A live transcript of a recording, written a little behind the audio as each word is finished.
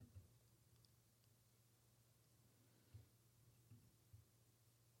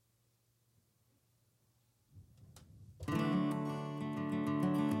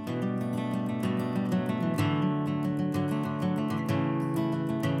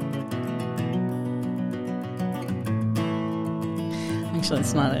Actually,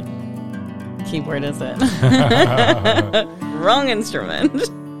 it's not a keyboard, is it? Wrong instrument.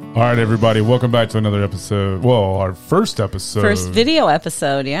 All right, everybody. Welcome back to another episode. Well, our first episode. First video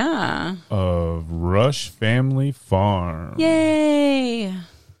episode, yeah. Of Rush Family Farm. Yay.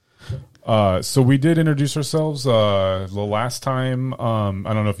 So we did introduce ourselves the last time.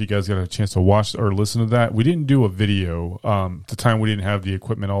 I don't know if you guys got a chance to watch or listen to that. We didn't do a video. At the time, we didn't have the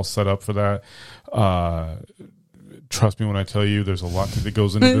equipment all set up for that. Trust me when I tell you, there's a lot that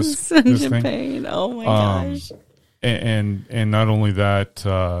goes into this thing. Pain. Oh my gosh! And not only that,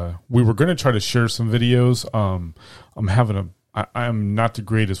 we were going to try to share some videos. I'm not the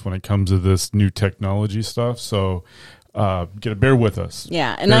greatest when it comes to this new technology stuff, so bear with us.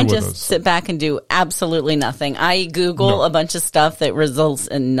 Yeah, and I just sit back and do absolutely nothing. I Google a bunch of stuff that results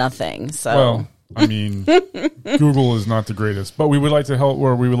in nothing. So. Well, I mean, Google is not the greatest, but we would like to help,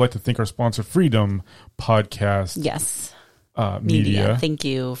 or we would like to thank our sponsor, Freedom Podcast. Yes. Media. Thank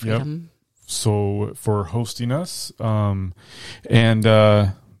you, Freedom. Yep. So for hosting us. Well,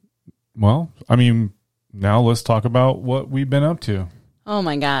 I mean, now let's talk about what we've been up to. Oh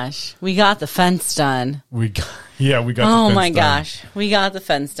my gosh. We got the fence done. We got oh the fence done. My gosh. We got the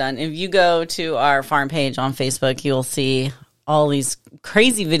fence done. If you go to our farm page on Facebook, you'll see all these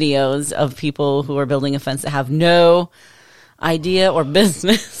crazy videos of people who are building a fence that have no idea or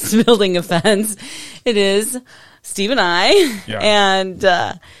business building a fence. It is Steve and I. Yeah. And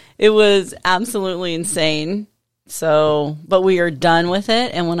it was absolutely insane. So, but we are done with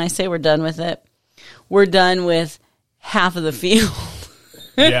it. And when I say we're done with it, we're done with half of the field.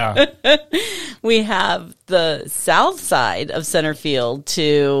 Yeah. We have the south side of center field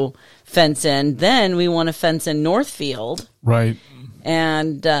to fence in. Then we want to fence in north field. Right.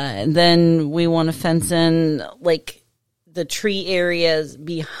 And then we want to fence in like the tree areas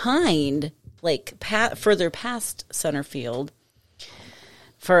behind, like further past center field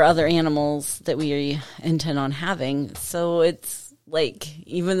for other animals that we intend on having. So it's like,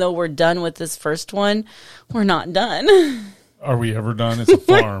 even though we're done with this first one, we're not done. Are we ever done? It's a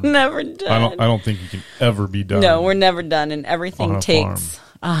farm. We're never done. I don't think you can ever be done. No, we're never done, and everything takes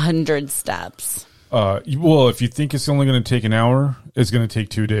 100 steps. Well, if you think it's only going to take an hour, it's going to take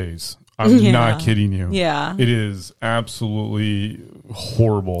 2 days. I'm not kidding you. Yeah. It is absolutely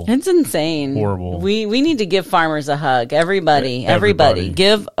horrible. It's insane. Horrible. We need to give farmers a hug. Everybody.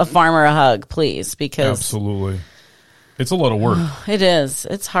 Give a farmer a hug, please, because absolutely. It's a lot of work. It is.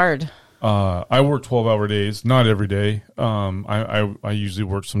 It's hard. I work 12-hour days, not every day. I usually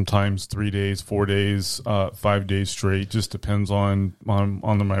work sometimes 3 days, 4 days, 5 days straight. Just depends on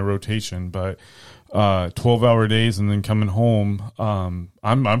my rotation. But 12-hour days and then coming home,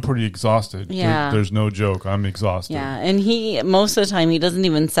 I'm pretty exhausted. Yeah. There's no joke. I'm exhausted. Yeah, and most of the time he doesn't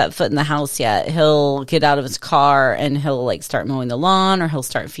even set foot in the house yet. He'll get out of his car and he'll like start mowing the lawn, or he'll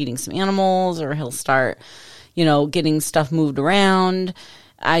start feeding some animals, or he'll start, getting stuff moved around.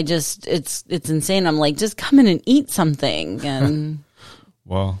 It's insane. I'm like, just come in and eat something. And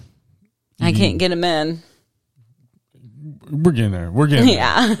well, I can't get him in. We're getting there.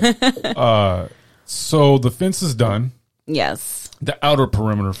 Yeah. So the fence is done. Yes. The outer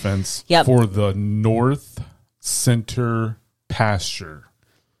perimeter fence for the north center pasture.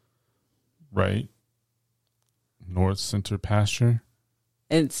 Right? North center pasture?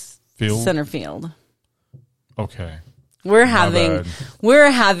 It's field? Center field. Okay. We're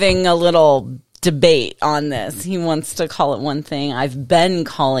having a little debate on this. He wants to call it one thing. I've been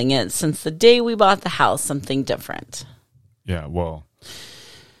calling it since the day we bought the house something different. Yeah, well,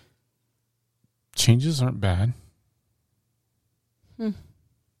 changes aren't bad. They're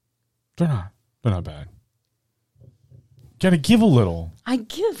not bad. Gotta give a little. I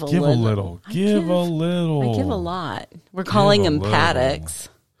give a little. Give a little. I give a lot. We're calling them paddocks.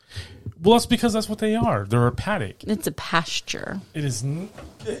 Well, that's because that's what they are. They're a paddock. It's a pasture. It is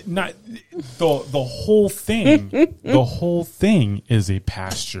not the whole thing. The whole thing is a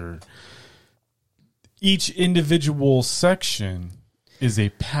pasture. Each individual section is a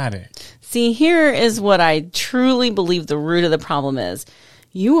paddock. See, here is what I truly believe the root of the problem is.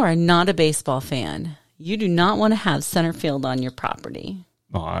 You are not a baseball fan. You do not want to have center field on your property.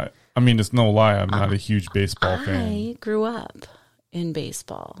 No, I mean, it's no lie. I'm not a huge baseball fan. I grew up in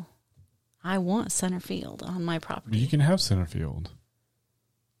baseball. I want center field on my property. You can have center field.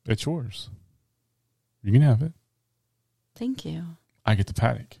 It's yours. You can have it. Thank you. I get the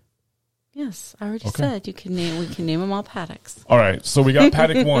paddock. Yes, I already said we can name them all paddocks. All right, so we got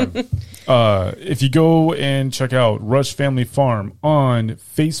paddock 1. If you go and check out Rush Family Farm on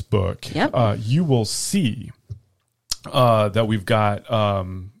Facebook, you will see that we've got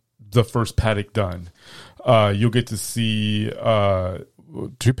the first paddock done. You'll get to see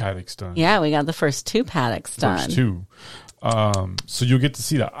 2 paddocks done. Yeah, we got the first 2 paddocks done. First 2. So you'll get to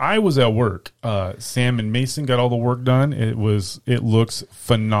see that. I was at work. Sam and Mason got all the work done. It looks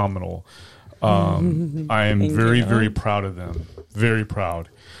phenomenal. I am very proud of them. Very proud.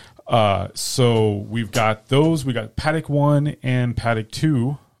 So we've got those. We got paddock 1 and paddock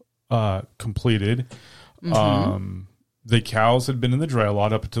 2 completed. The cows had been in the dry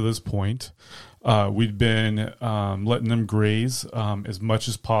lot up to this point. We'd been letting them graze as much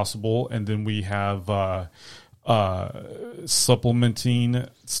as possible, and then we have supplementing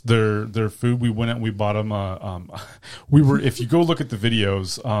their food. We went out and we bought them. If you go look at the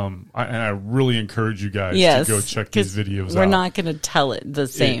videos, and I really encourage you guys to go check these videos out. We're not going to tell it the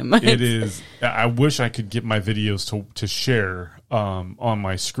same. It is. I wish I could get my videos to share on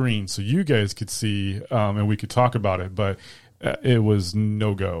my screen so you guys could see and we could talk about it, but it was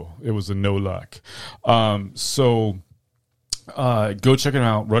no go. It was a no luck. So go check it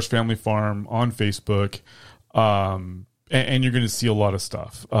out, Rush Family Farm on Facebook. And you're going to see a lot of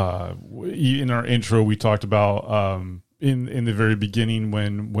stuff. In our intro, we talked about in the very beginning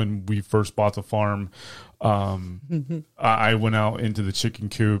when we first bought the farm. I went out into the chicken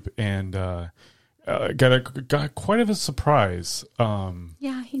coop and got quite of a surprise. From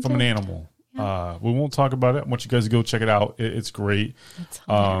an animal. Yeah. We won't talk about it. I want you guys to go check it out. It's great. It's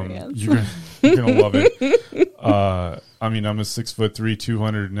hilarious. You're gonna love it. I mean, I'm a 6'3",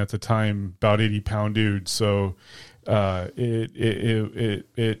 200, and at the time about 80-pound dude. So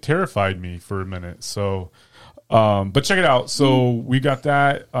it terrified me for a minute. So, but check it out. So we got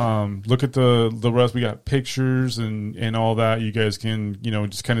that. Look at the rest. We got pictures and all that. You guys can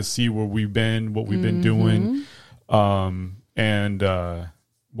just kind of see where we've been, what we've been doing, and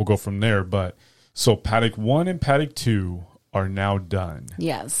we'll go from there. But so paddock 1 and paddock 2 are now done.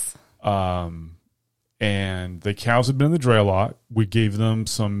 Yes. And the cows have been in the dry lot. We gave them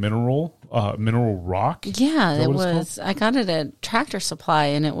some mineral rock. Yeah, it was. I got it at Tractor Supply,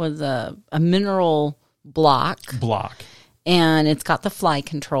 and it was a mineral block. And it's got the fly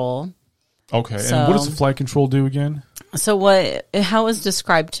control. Okay. So, and what does the fly control do again? So how it was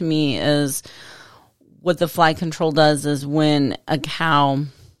described to me is what the fly control does is when a cow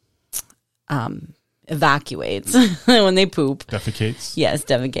evacuates, when they poop. Defecates? Yes,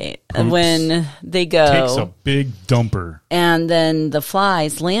 defecate. Poops. When they go. Takes a big dumper. And then the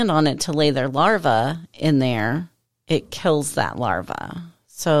flies land on it to lay their larva in there. It kills that larva.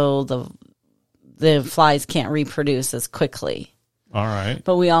 So the flies can't reproduce as quickly. All right.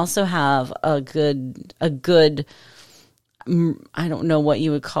 But we also have a good I don't know what you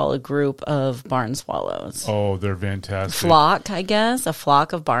would call a group of barn swallows. Oh, they're fantastic. Flock, I guess. A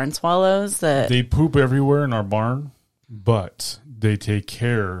flock of barn swallows. They poop everywhere in our barn, but they take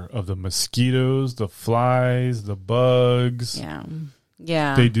care of the mosquitoes, the flies, the bugs. Yeah.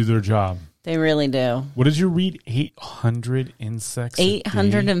 Yeah. They do their job. They really do. What did you read? 800 insects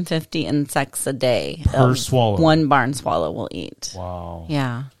 850 insects a day. Per swallow. One barn swallow will eat. Wow.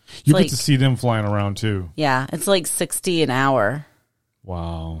 Yeah. You get to see them flying around too. Yeah. It's like 60 an hour.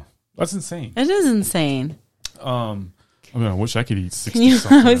 Wow. That's insane. It is insane. I wish I could eat 60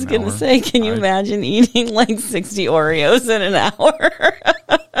 something I was going to say, can you imagine eating like 60 Oreos in an hour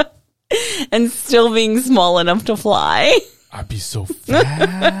and still being small enough to fly? I'd be so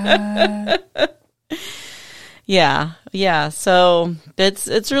fat. Yeah. So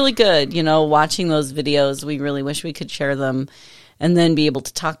it's really good, watching those videos. We really wish we could share them and then be able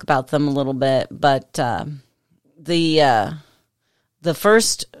to talk about them a little bit. But the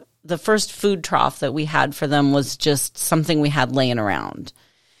first food trough that we had for them was just something we had laying around,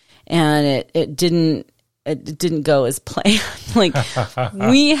 and it didn't go as planned. Like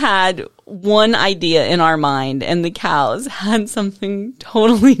we had one idea in our mind, and the cows had something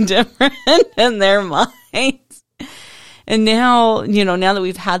totally different in their minds. And now, now that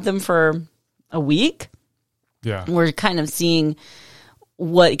we've had them for a week, we're kind of seeing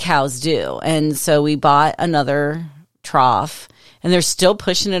what cows do. And so we bought another trough, and they're still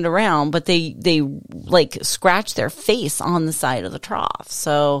pushing it around, but they like scratch their face on the side of the trough.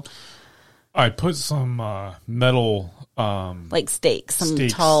 So I put some metal, like stakes,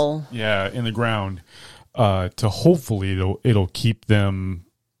 tall, in the ground, to hopefully it'll keep them.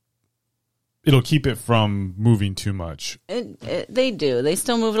 It'll keep it from moving too much. They do. They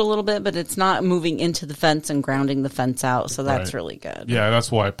still move it a little bit, but it's not moving into the fence and grounding the fence out. So that's really good. Yeah,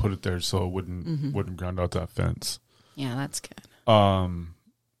 that's why I put it there so it wouldn't ground out that fence. Yeah, that's good.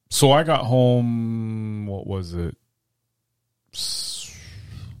 So I got home. What was it?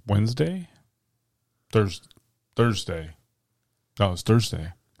 Wednesday? Thursday. No, it was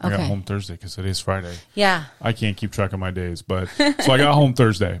Thursday. I got Okay. home Thursday because today's Friday. Yeah. I can't keep track of my days, but so I got home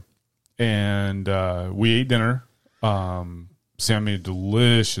Thursday, and we ate dinner. Sam made a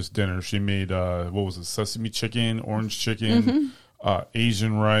delicious dinner. She made what was it? Sesame chicken, orange chicken,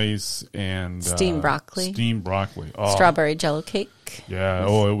 Asian rice, and Steamed broccoli. Steamed broccoli. Oh, Strawberry Jello cake. yeah.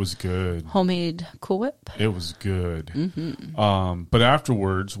 Oh, it was good. Homemade Cool Whip. It was good. But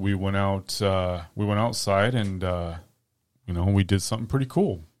afterwards, we went out. We went outside, and we did something pretty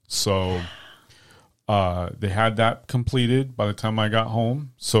cool. So they had that completed by the time I got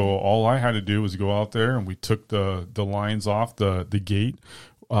home. So all I had to do was go out there, and we took the lines off the gate.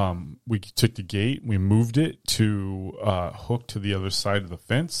 We took the gate, we moved it to hook to the other side of the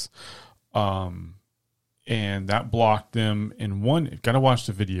fence. And that blocked them in one. Got to watch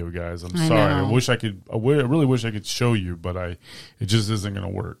the video, guys. I'm sorry. know. I wish I could. I really wish I could show you, but it just isn't going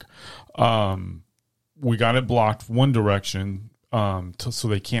to work. We got it blocked one direction, so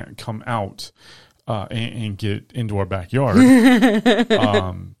they can't come out and get into our backyard.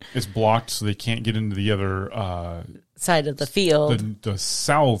 It's blocked, so they can't get into the other Side of the field. the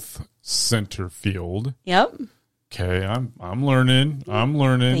south center field. Yep. Okay, I'm learning. Thank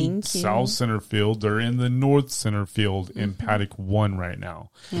you. South center field. They're in the north center field in paddock 1 right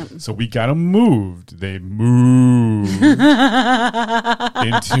now. Yep. So we got them moved. They moved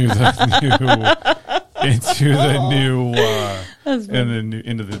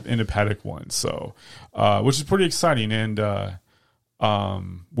into paddock 1. So, which is pretty exciting. And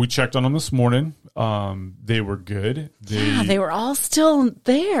we checked on them this morning. They were good. They were all still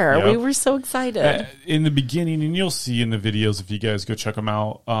there. Yep. We were so excited. In the beginning, and you'll see in the videos if you guys go check them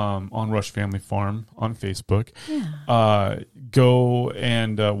out on Rush Family Farm on Facebook. Yeah. Go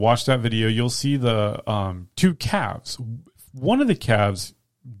and watch that video. You'll see the 2 calves. One of the calves,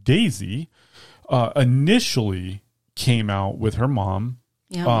 Daisy, initially came out with her mom,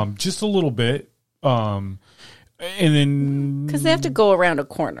 just a little bit. And then Because they have to go around a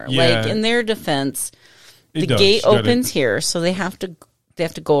corner. Yeah. Like in their defense, the does. gate You gotta- opens here, so they have to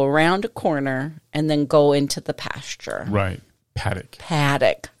go around a corner and then go into the pasture. right, paddock.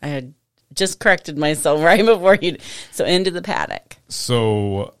 Paddock. I had just corrected myself right before you. So into the paddock.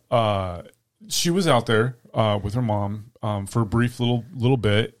 So she was out there with her mom for a brief little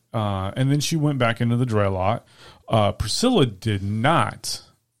bit, and then she went back into the dry lot. Priscilla did not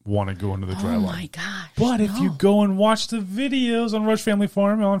want to go into the dry Oh lot. my gosh! But if you go and watch the videos on Rush Family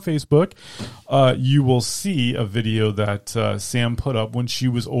Farm on Facebook, you will see a video that Sam put up when she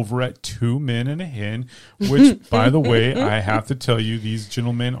was over at 2 Men and a Hen, which, by the way, I have to tell you, these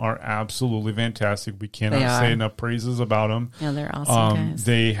gentlemen are absolutely fantastic. We They cannot are. say enough praises about them. Yeah, they're awesome guys.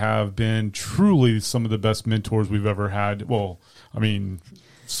 They have been truly some of the best mentors we've ever had. Well, I mean,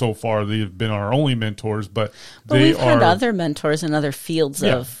 so far they've been our only mentors, but they we've had are other mentors in other fields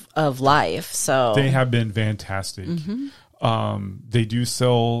Yeah. of life. So they have been fantastic. They do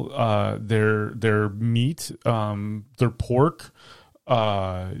sell their meat, their pork.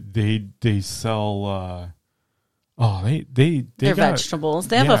 They sell. Their their vegetables.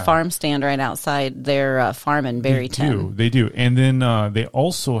 They have a yeah. farm stand right outside their farm in Berryton. They do, and then they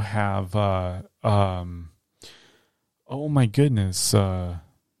also have. Oh my goodness,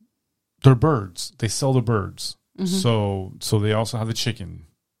 they're birds. They sell the birds. So they also have the chicken.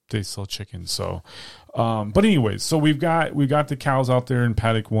 They sell chicken. So, but anyways, so we've got the cows out there in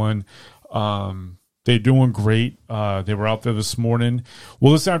paddock 1. They're doing great. They were out there this morning.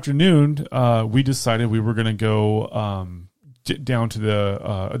 Well, this afternoon, we decided we were going to go down to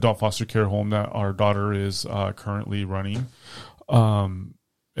the adult foster care home that our daughter is currently running. Or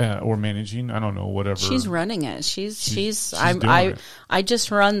managing, I don't know, whatever. She's running it. She's doing it. I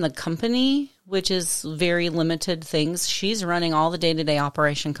just run the company, which is very limited things. She's running all the day-to-day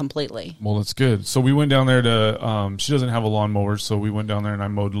operation completely. Well, that's good. So we went down there to, she doesn't have a lawnmower, so we went down there and I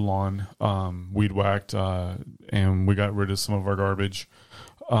mowed the lawn, weed whacked, and we got rid of some of our garbage.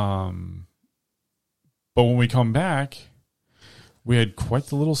 But when we come back, we had quite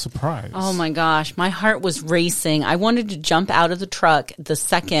the little surprise. Oh my gosh, my heart was racing. I wanted to jump out of the truck the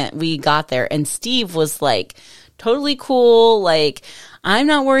second we got there, and Steve was like totally cool, like I'm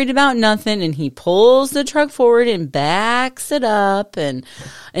not worried about nothing, and he pulls the truck forward and backs it up, and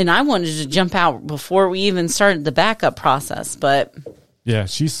I wanted to jump out before we even started the backup process, but Yeah,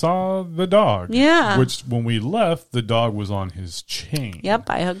 she saw the dog. Yeah. Which when we left, the dog was on his chain. yep,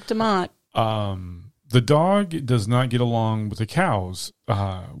 I hooked him up. The dog does not get along with the cows.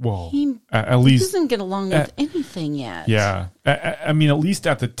 Well, He at He least, doesn't get along with anything yet. yeah. I mean, at least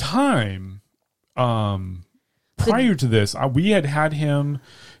at the time, prior to this, we had him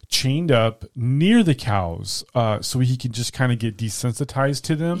chained up near the cows so he could just kind of get desensitized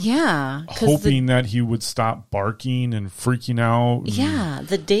to them. Yeah. Hoping that he would stop barking and freaking out. Yeah.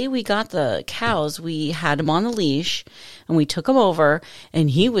 The day we got the cows, we had him on the leash and we took him over and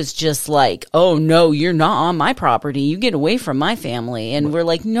he was just like, oh, no, you're not on my property. You get away from my family. And we're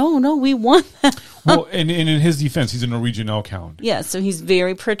like, no, we want them. Well, and in his defense, he's a Norwegian elk hound. Yeah. So he's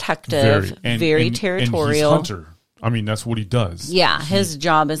very protective, very territorial. And he's hunter. I mean, that's what he does. Yeah, his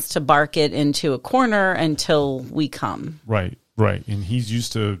job is to bark it into a corner until we come. Right. And he's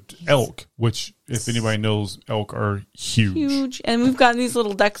used to elk, which, if anybody knows, elk are huge. Huge. And we've got these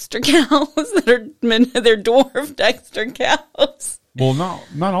little Dexter cows that they're dwarf Dexter cows. Well,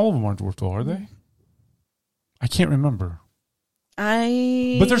 not all of them are dwarf, though, are they? I can't remember.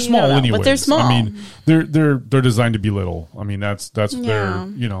 But they're small anyway. But they're small. I mean, they're designed to be little. I mean, that's their,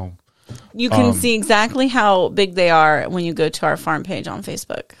 You can see exactly how big they are when you go to our farm page on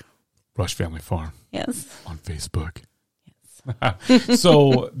Facebook. Rush Family Farm. Yes. On Facebook. Yes.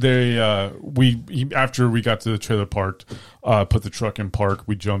 So after we got to the trailer park, put the truck in park,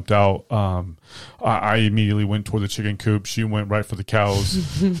 we jumped out. I immediately went toward the chicken coop. She went right for the cows.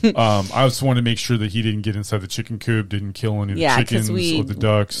 I just wanted to make sure that he didn't get inside the chicken coop, didn't kill any of the chickens or the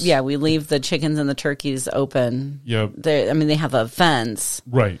ducks. Yeah, we leave the chickens and the turkeys open. Yep. They have a fence.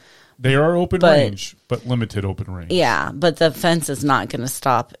 Right. They are open range, but limited open range. Yeah, but the fence is not going to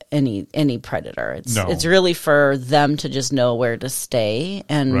stop any predator. It's really for them to just know where to stay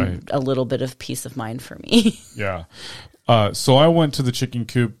and a little bit of peace of mind for me. Yeah. So I went to the chicken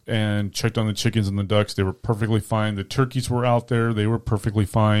coop and checked on the chickens and the ducks. They were perfectly fine. The turkeys were out there. They were perfectly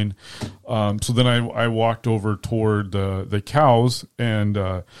fine. So then I walked over toward the cows, and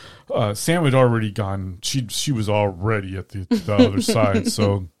Sam had already gone. She was already at the other side.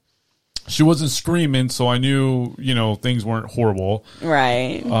 So she wasn't screaming, so I knew, things weren't horrible.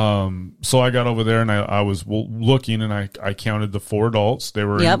 Right. So I got over there and I was looking, and I counted the 4 adults. They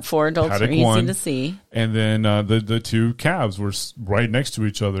were 4 adults are easy to see. And then the 2 calves were right next to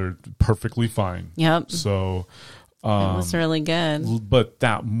each other, perfectly fine. Yep. So it was really good. But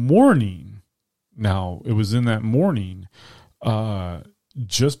that morning, it was in that morning,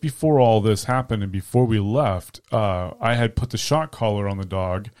 just before all this happened and before we left, I had put the shock collar on the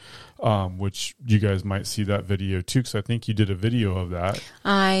dog. Which you guys might see that video too, because I think you did a video of that.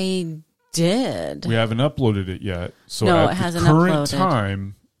 I did. We haven't uploaded it yet. So no, at it hasn't the current uploaded.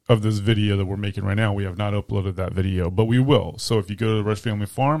 time of this video that we're making right now, we have not uploaded that video, but we will. So if you go to the Rush Family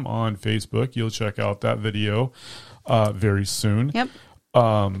Farm on Facebook, you'll check out that video very soon. Yep.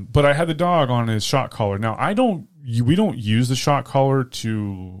 But I had the dog on his shock collar. Now we don't use the shock collar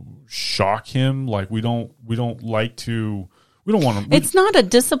to shock him. Like we don't like to. We don't want him. It's not a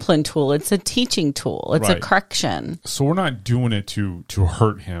discipline tool. It's a teaching tool. It's a correction. So we're not doing it to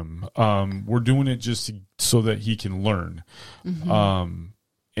hurt him. We're doing it just so that he can learn. Mm-hmm.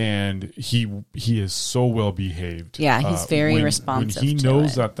 And he is so well behaved. Yeah, he's very responsive. When he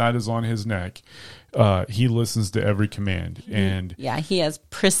knows that is on his neck, he listens to every command. And yeah, he has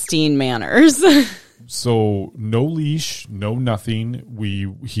pristine manners. So no leash, no nothing.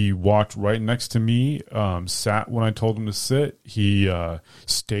 He walked right next to me, sat when I told him to sit. He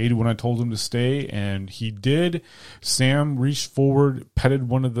stayed when I told him to stay, and he did. Sam reached forward, petted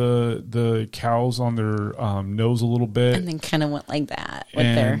one of the cows on their nose a little bit, and then kind of went like that.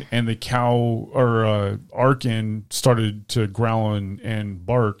 And the cow or Arkin started to growl and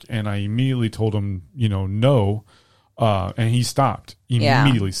bark, and I immediately told him, no, and he stopped. He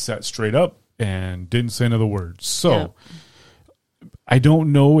immediately sat straight up and didn't say another word. So I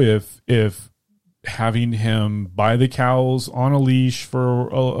don't know if having him by the cows on a leash for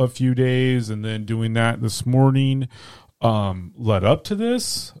a few days and then doing that this morning led up to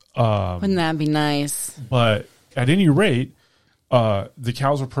this. Wouldn't that be nice? But at any rate, the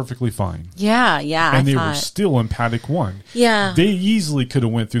cows were perfectly fine. Yeah. And they were still in paddock 1. Yeah. They easily could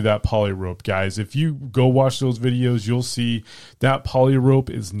have went through that poly rope, guys. If you go watch those videos, you'll see that poly rope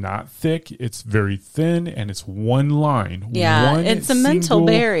is not thick. It's very thin, and it's one line. Yeah, it's a mental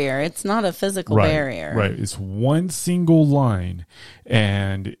barrier. It's not a physical barrier. Right. It's one single line,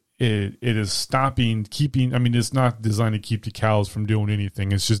 and it is keeping. I mean, it's not designed to keep the cows from doing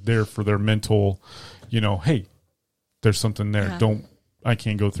anything. It's just there for their mental, hey, there's something there. Yeah. I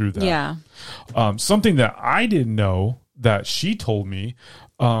can't go through that. Yeah. Something that I didn't know that she told me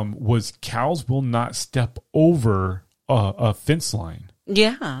was cows will not step over a fence line.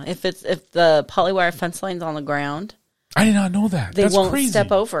 Yeah. If the polywire fence line's on the ground, I did not know that. They That's won't crazy.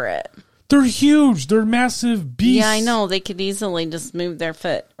 step over it. They're huge. They're massive beasts. Yeah, I know. They could easily just move their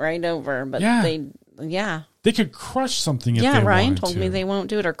foot right over, but they could crush something if Yeah, they Ryan wanted told to. me they won't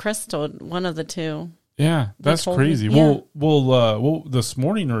do it, or Chris told, one of the two. Yeah, that's told me, crazy. yeah. Well, this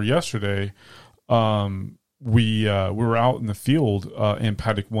morning or yesterday, we were out in the field in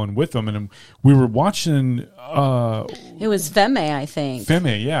paddock 1 with them, and we were watching. It was Feme, I think.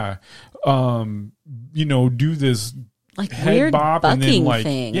 Feme, yeah. Do this Like head weird bop and then bucking like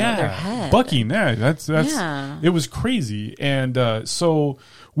thing with their head. bucking. Yeah, that's Yeah. It was crazy, and so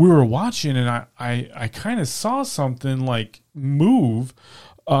we were watching, and I kind of saw something like move.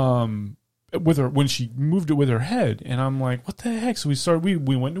 With her when she moved it with her head, and I'm like, "What the heck?" So we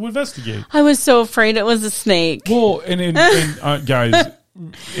went to investigate. I was so afraid it was a snake. Well, and guys,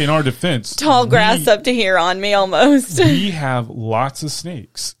 in our defense, Tall grass up to here on me almost. we have lots of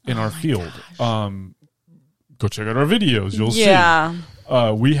snakes in our field. Go check out our videos; you'll Yeah.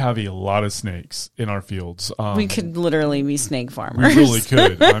 see. We have a lot of snakes in our fields. We could literally be snake farmers. We really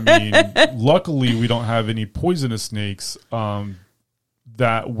could. I mean, luckily, we don't have any poisonous snakes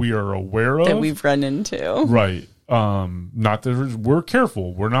that we are aware of. that we've run into. Right. Not that we're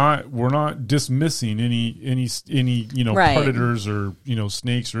careful. We're not dismissing any Right. predators or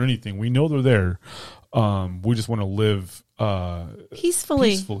snakes or anything. We know they're there. We just want to live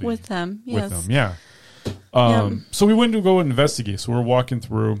Peacefully with them. Yes. with them. Yeah. So we went to go investigate. So we're walking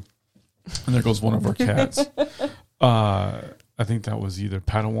through, and there goes one of our cats. I think that was either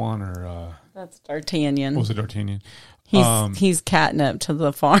Padawan or That's D'Artagnan. what was it, D'Artagnan? He's catnip to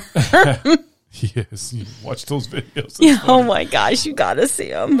the farm. Yes, you watch those videos. Yeah, oh my gosh, you got to see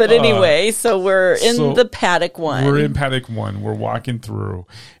them. But anyway, so we're in the paddock 1. We're in paddock 1. We're walking through,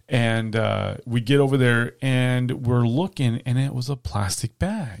 and we get over there, and we're looking, and it was a plastic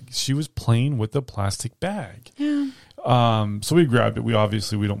bag. She was playing with the plastic bag. Yeah. So we grabbed it. We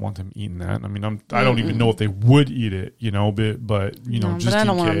don't want them eating that. I mean, I don't even know if they would eat it, but just but I don't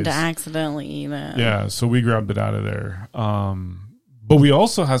in want case. them to accidentally eat it. Yeah, so we grabbed it out of there. But we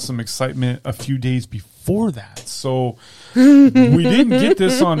also had some excitement a few days before that. So we didn't get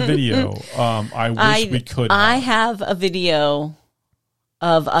this on video. I wish we could. I have a video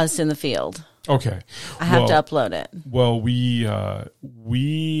of us in the field. Okay. I have to upload it. Well, we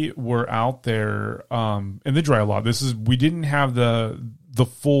were out there in the dry lot. We didn't have the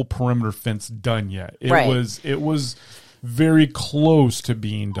full perimeter fence done yet. It was very close to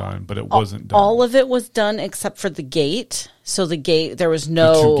being done, but it wasn't done. All of it was done except for the gate. So the gate, there was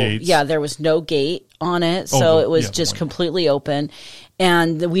no, there was no gate on it. So it was just completely open,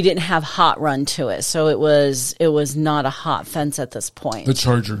 and we didn't have hot run to it. So it was not a hot fence at this point. The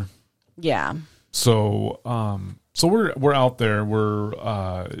charger. Yeah. So we're out there. We're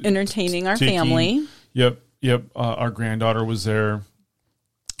entertaining our family. Yep. Our granddaughter was there.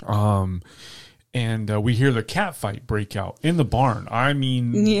 And we hear the cat fight break out in the barn. I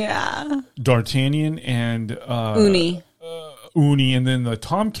mean, yeah, D'Artagnan and Uni, and then the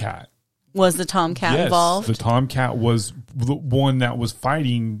tomcat. Was the tomcat involved? The tomcat was the one that was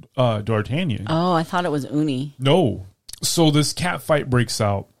fighting D'Artagnan. Oh, I thought it was Uni. No. So this cat fight breaks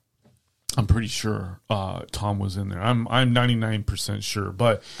out. I'm pretty sure Tom was in there. I'm 99% sure,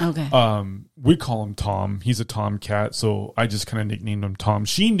 but okay. We call him Tom. He's a tomcat, so I just kind of nicknamed him Tom.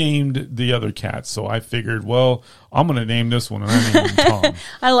 She named the other cat, so I figured, well, I'm going to name this one, and I named him Tom.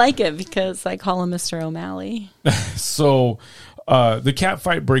 I like it because I call him Mr. O'Malley. So the cat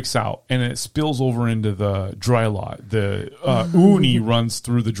fight breaks out, and it spills over into the dry lot. The Uni runs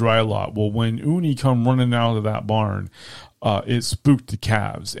through the dry lot. Well, when Uni come running out of that barn, it spooked the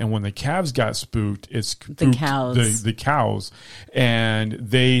calves, and when the calves got spooked, it spooked the cows, and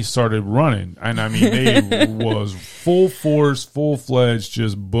they started running. And I mean, they was full force, full fledged,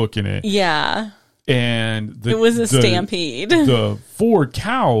 just booking it. Yeah, and it was a stampede. The 4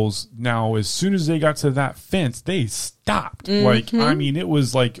 cows now, as soon as they got to that fence, they stopped. Mm-hmm. Like, I mean, it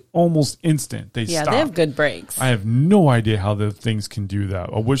was like almost instant. They stopped. They have good brakes. I have no idea how the things can do that.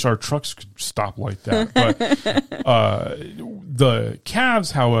 I wish our trucks could stop like that. But the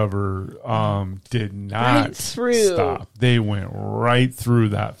calves, however, did not stop. They went right through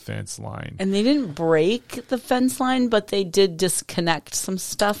that fence line. And they didn't break the fence line, but they did disconnect some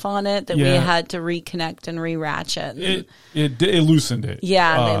stuff on it that we had to reconnect and re-ratchet. It loosened it.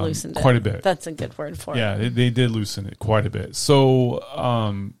 Yeah, they loosened it quite a bit. That's a good word for it. Yeah, they did loosen it quite a bit.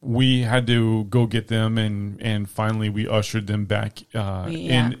 So we had to go get them, and finally we ushered them back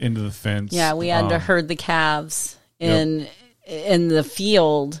into the fence. Yeah, we had to herd the calves in the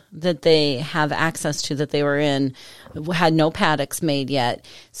field that they have access to, that they were in. Had no paddocks made yet,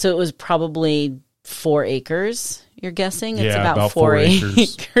 so it was probably 4 acres. You're guessing it's about 4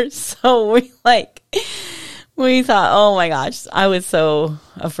 acres. So We thought, oh my gosh, I was so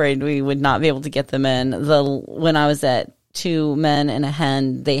afraid we would not be able to get them in. When I was at 2 men and a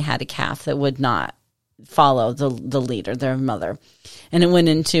hen, they had a calf that would not follow the leader, their mother. And it went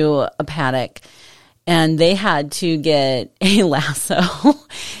into a paddock, and they had to get a lasso.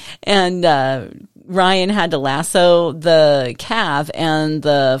 And Ryan had to lasso the calf, and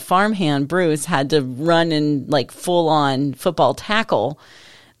the farmhand, Bruce, had to run and like full on football tackle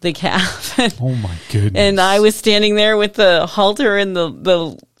the calf. Oh my goodness. And I was standing there with the halter and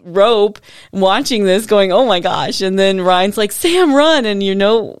the rope watching this going, oh my gosh. And then Ryan's like, Sam, run. And you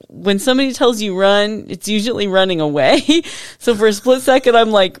know, when somebody tells you run, it's usually running away. So for a split second,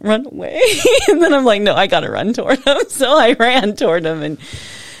 I'm like, run away. And then I'm like, no, I got to run toward him. So I ran toward him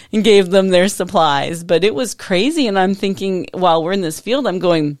and gave them their supplies. But it was crazy. And I'm thinking, while we're in this field, I'm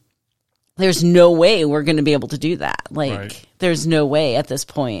going, there's no way we're going to be able to do that. Like, right. There's no way at this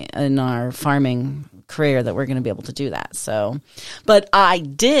point in our farming career that we're going to be able to do that. So, but I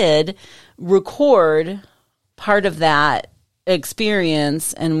did record part of that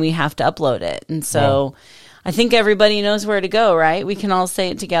experience, and we have to upload it. And so I think everybody knows where to go, right? We can all say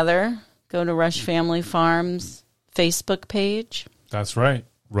it together. Go to Rush Family Farms Facebook page. That's right.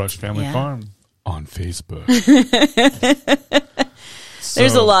 Rush Family Farm on Facebook.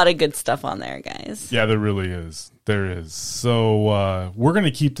 There's a lot of good stuff on there, guys. Yeah, there really is. There is. So we're going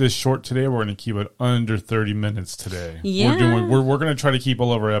to keep this short today. We're going to keep it under 30 minutes today. Yeah. We're going to try to keep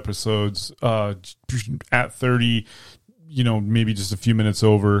all of our episodes at 30, maybe just a few minutes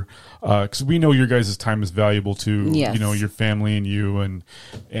over, because we know your guys' time is valuable to, your family and you, and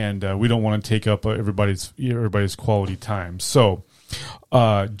we don't want to take up everybody's quality time. So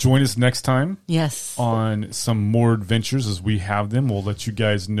join us next time. Yes. On some more adventures as we have them. We'll let you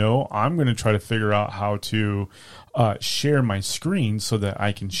guys know. I'm going to try to figure out how to share my screen so that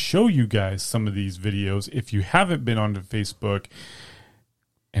I can show you guys some of these videos if you haven't been onto Facebook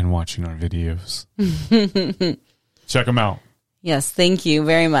and watching our videos. Check them out. Yes, thank you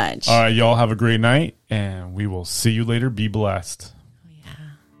very much. All right, y'all have a great night, and we will see you later. Be blessed.